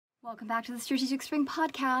Welcome back to the Strategic Spring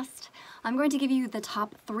podcast. I'm going to give you the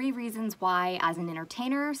top 3 reasons why, as an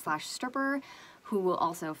entertainer / stripper, who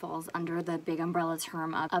also falls under the big umbrella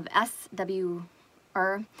term of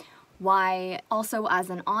SWer, why also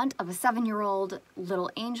as an aunt of a 7-year-old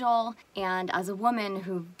little angel, and as a woman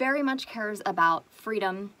who very much cares about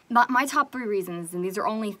freedom. My top 3 reasons, and these are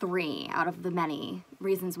only 3 out of the many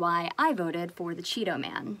reasons why I voted for the Cheeto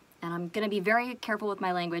man. And I'm going to be very careful with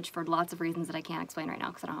my language for lots of reasons that I can't explain right now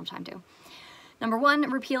because I don't have time to. Number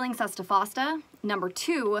 1, repealing Sesta Fosta. Number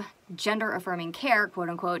 2, gender affirming care, quote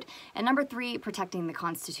unquote. And number 3, protecting the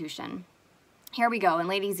Constitution. Here we go, and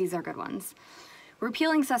ladies, these are good ones.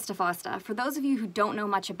 Repealing Sesta Fosta. For those of you who don't know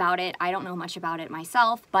much about it, I don't know much about it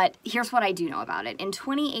myself, but here's what I do know about it. In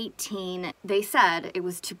 2018, they said it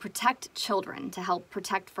was to protect children, to help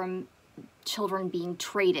protect from children being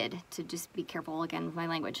traded, to just be careful again with my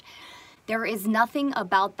language. There is nothing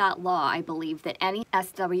about that law, I believe, that any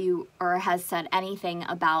SWer has said anything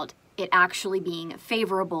about it actually being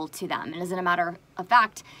favorable to them. And as a matter of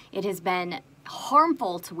fact, it has been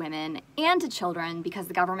harmful to women and to children because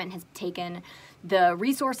the government has taken the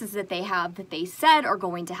resources that they have that they said are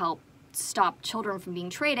going to help stop children from being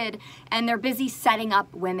traded, and they're busy setting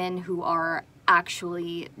up women who are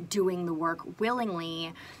actually doing the work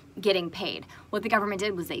willingly, getting paid. What the government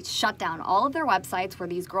did was they shut down all of their websites where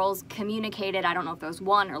these girls communicated. I don't know if there was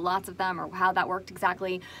one or lots of them or how that worked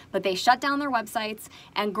exactly, but they shut down their websites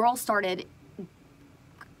and girls started,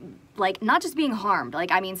 like, not just being harmed,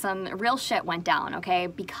 like, I mean, some real shit went down, okay?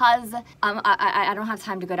 Because, I don't have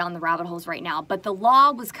time to go down the rabbit holes right now, but the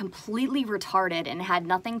law was completely retarded and had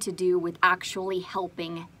nothing to do with actually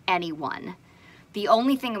helping anyone. The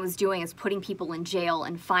only thing it was doing is putting people in jail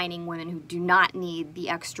and fining women who do not need the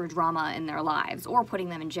extra drama in their lives, or putting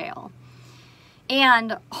them in jail.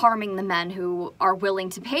 And harming the men who are willing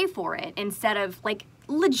to pay for it instead of, like,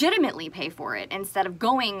 legitimately pay for it, instead of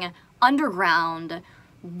going underground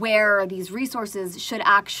where these resources should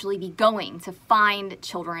actually be going to find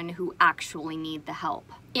children who actually need the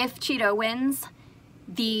help. If Cheeto wins,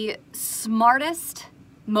 the smartest,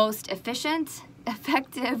 most efficient,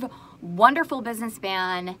 effective, wonderful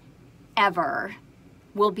businessman ever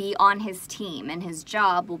will be on his team, and his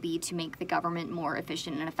job will be to make the government more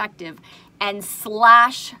efficient and effective and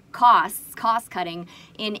slash cost cutting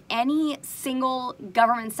in any single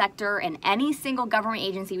government sector and any single government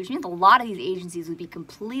agency, which means a lot of these agencies would be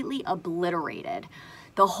completely obliterated.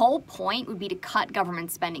 The whole point would be to cut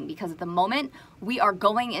government spending, because at the moment we are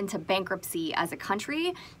going into bankruptcy as a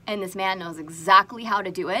country, and this man knows exactly how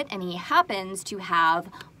to do it, and he happens to have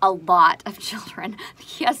a lot of children.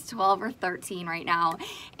 He has 12 or 13 right now,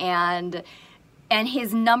 and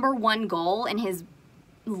his number one goal in his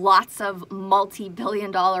lots of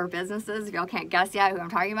multi-billion-dollar businesses, if y'all can't guess yet who I'm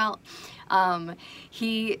talking about,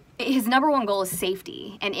 his number one goal is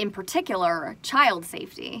safety, and in particular, child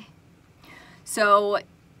safety. So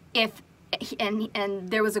and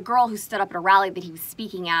there was a girl who stood up at a rally that he was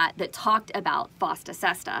speaking at that talked about Fosta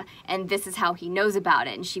Sesta, and this is how he knows about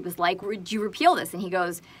it. And she was like, would you repeal this? And he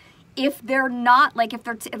goes, if they're not, like, if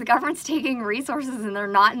the government's taking resources and they're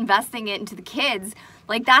not investing it into the kids,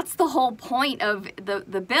 like, that's the whole point of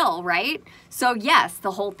the bill, right? So yes,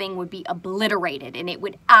 the whole thing would be obliterated, and it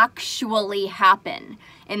would actually happen.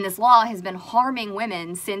 And this law has been harming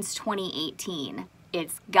women since 2018.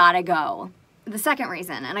 It's gotta go. The second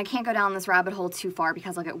reason, and I can't go down this rabbit hole too far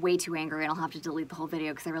because I'll get way too angry and I'll have to delete the whole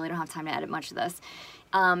video because I really don't have time to edit much of this.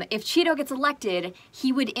 If Cheeto gets elected,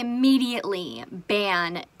 he would immediately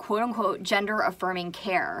ban quote-unquote gender-affirming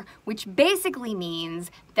care, which basically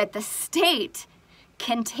means that the state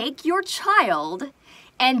can take your child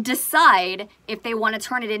and decide if they want to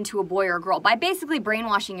turn it into a boy or a girl by basically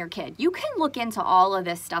brainwashing your kid. You can look into all of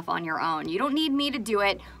this stuff on your own. You don't need me to do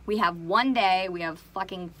it. We have one day, we have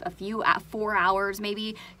fucking 4 hours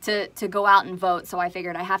maybe to go out and vote, so I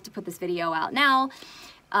figured I have to put this video out now.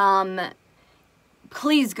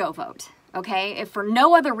 Please go vote, okay? If for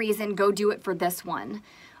no other reason, go do it for this one.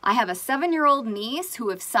 I have a 7-year-old niece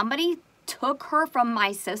who, if somebody took her from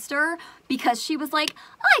my sister because she was like,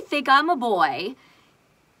 I think I'm a boy,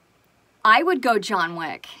 I would go John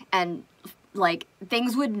Wick, and, like,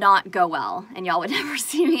 things would not go well, and y'all would never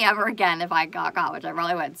see me ever again if I got caught, which I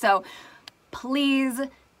probably would. So please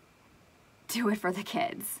do it for the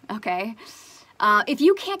kids, okay? If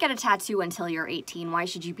you can't get a tattoo until you're 18, why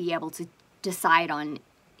should you be able to decide on,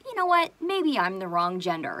 you know what, maybe I'm the wrong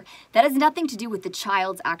gender? That has nothing to do with the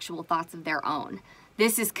child's actual thoughts of their own.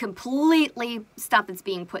 This is completely stuff that's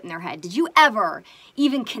being put in their head. Did you ever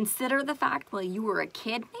even consider the fact while you were a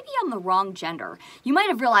kid, maybe I'm the wrong gender? You might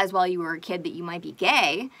have realized while you were a kid that you might be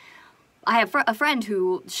gay, I have a friend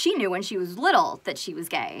who she knew when she was little that she was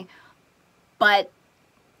gay, but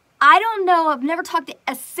I don't know, I've never talked to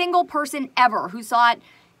a single person ever who thought,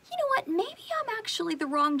 you know what, maybe I'm actually the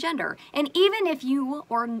wrong gender. And even if you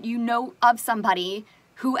or you know of somebody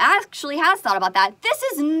who actually has thought about that, this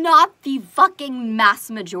is not the fucking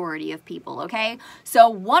mass majority of people, okay? So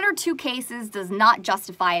 1 or 2 cases does not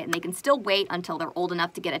justify it, and they can still wait until they're old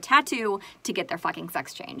enough to get a tattoo to get their fucking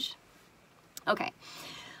sex changed. Okay.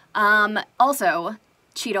 Also,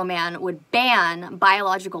 Cheeto Man would ban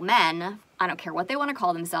biological men, I don't care what they want to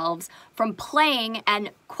call themselves, from playing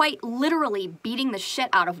and quite literally beating the shit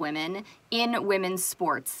out of women in women's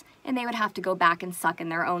sports. And they would have to go back and suck in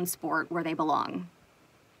their own sport where they belong.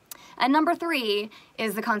 And number 3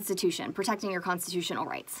 is the Constitution, protecting your constitutional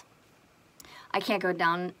rights. I can't go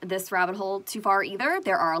down this rabbit hole too far either.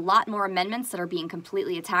 There are a lot more amendments that are being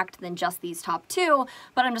completely attacked than just these top 2,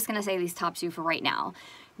 but I'm just going to say these top 2 for right now.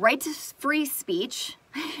 Right to free speech,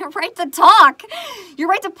 your right to talk, your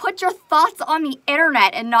right to put your thoughts on the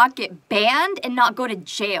internet and not get banned and not go to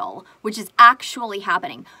jail, which is actually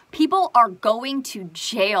happening. People are going to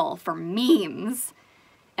jail for memes.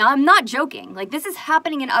 And I'm not joking. Like, this is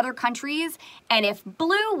happening in other countries, and if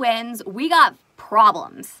blue wins, we got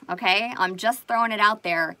problems, okay? I'm just throwing it out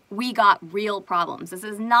there. We got real problems. This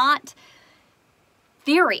is not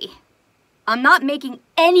theory. I'm not making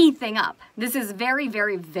anything up. This is very,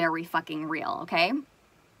 very, very fucking real, okay?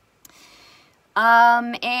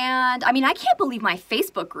 And, I mean, I can't believe my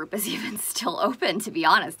Facebook group is even still open, to be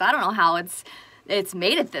honest. I don't know how it's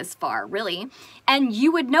made it this far, really. And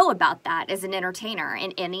you would know about that as an entertainer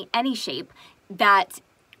in any shape, that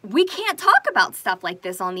we can't talk about stuff like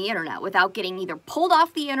this on the internet without getting either pulled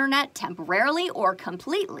off the internet temporarily or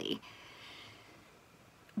completely.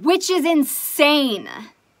 Which is insane.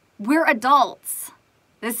 We're adults.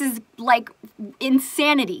 This is like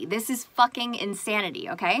insanity. This is fucking insanity,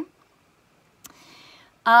 okay?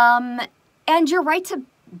 And your right to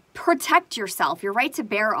protect yourself, your right to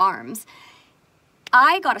bear arms.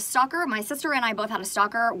 I got a stalker. My sister and I both had a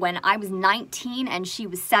stalker when I was 19 and she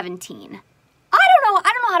was 17. I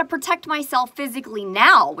don't know how to protect myself physically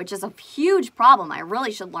now, which is a huge problem. I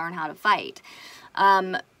really should learn how to fight.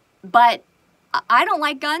 But I don't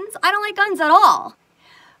like guns. I don't like guns at all.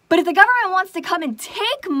 But if the government wants to come and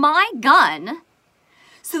take my gun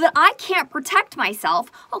so that I can't protect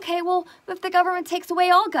myself, okay, well, if the government takes away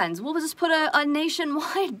all guns, we'll just put a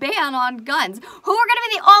nationwide ban on guns. Who are going to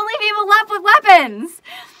be the only people left with weapons?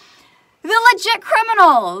 The legit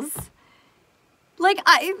criminals. Like,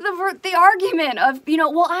 the argument of, you know,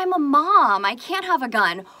 well, I'm a mom, I can't have a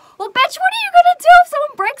gun. Well, bitch, what are you going to do if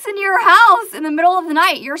someone breaks into your house in the middle of the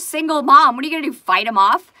night? You're a single mom. What are you going to do, fight them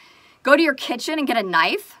off? Go to your kitchen and get a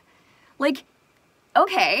knife? Like,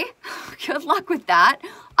 okay, good luck with that.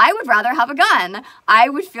 I would rather have a gun. I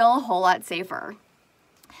would feel a whole lot safer.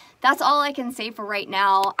 That's all I can say for right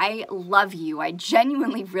now. I love you. I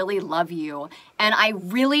genuinely really love you. And I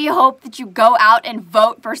really hope that you go out and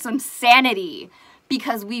vote for some sanity,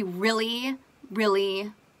 because we really,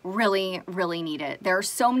 really, really, really need it. There are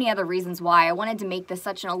so many other reasons why. I wanted to make this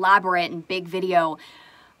such an elaborate and big video,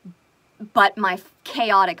 but my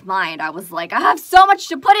chaotic mind, I was like, I have so much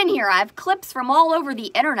to put in here. I have clips from all over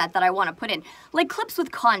the internet that I want to put in. Like clips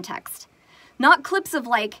with context. Not clips of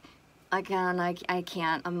like, again, I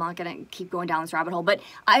can't, I'm not going to keep going down this rabbit hole, but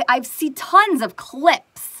I've seen tons of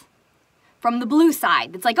clips from the blue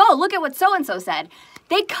side. It's like, oh, look at what so-and-so said.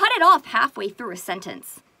 They cut it off halfway through a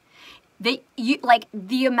sentence. Like,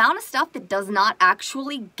 the amount of stuff that does not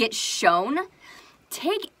actually get shown,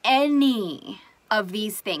 take any of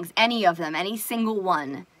these things, any of them, any single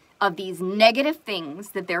one of these negative things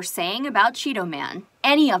that they're saying about Cheeto Man,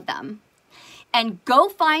 any of them, and go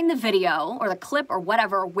find the video or the clip or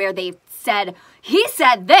whatever where they said, he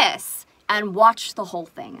said this, and watch the whole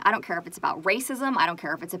thing. I don't care if it's about racism. I don't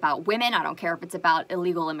care if it's about women. I don't care if it's about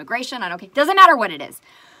illegal immigration. I don't care. Doesn't matter what it is.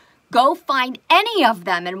 Go find any of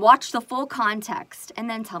them and watch the full context and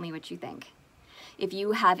then tell me what you think. If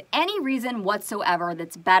you have any reason whatsoever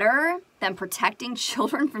that's better than protecting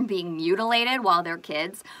children from being mutilated while they're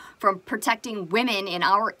kids, from protecting women in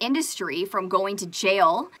our industry from going to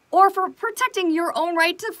jail, or for protecting your own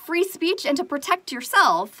right to free speech and to protect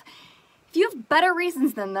yourself, if you have better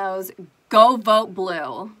reasons than those, go vote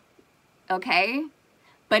blue, okay?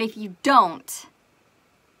 But if you don't,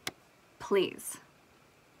 please,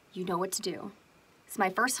 you know what to do. It's my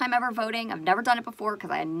first time ever voting. I've never done it before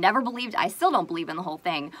because I never believed, I still don't believe in the whole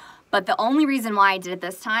thing. But the only reason why I did it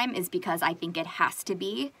this time is because I think it has to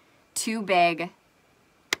be too big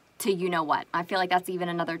to you know what. I feel like that's even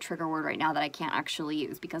another trigger word right now that I can't actually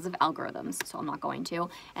use because of algorithms, so I'm not going to,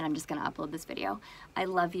 and I'm just gonna upload this video. I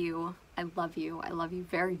love you. I love you. I love you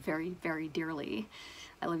very, very, very dearly.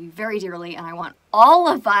 I love you very dearly, and I want all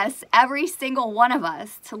of us, every single one of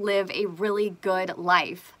us, to live a really good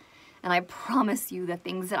life. And I promise you the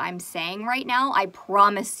things that I'm saying right now, I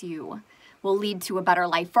promise you, will lead to a better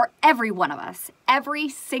life for every one of us. Every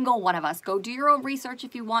single one of us. Go do your own research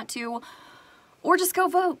if you want to, or just go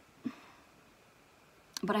vote.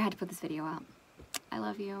 But I had to put this video out. I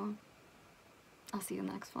love you. I'll see you in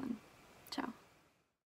the next one. Ciao.